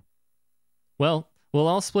 Well, we'll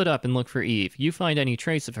all split up and look for Eve. You find any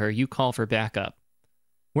trace of her, you call for backup.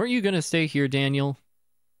 Weren't you gonna stay here, Daniel?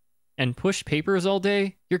 And push papers all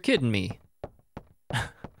day? You're kidding me.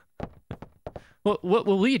 What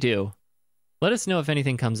will we do? Let us know if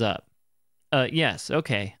anything comes up. Yes,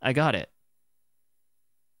 okay, I got it.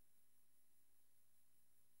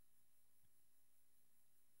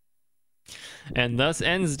 And thus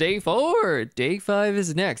ends day 4. Day 5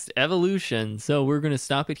 is next, Evolution. So we're going to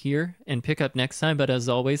stop it here and pick up next time. But as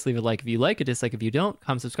always, leave a like if you like, a dislike if you don't.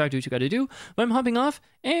 Comment, subscribe, do what you got to do. But I'm hopping off,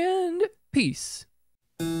 and peace.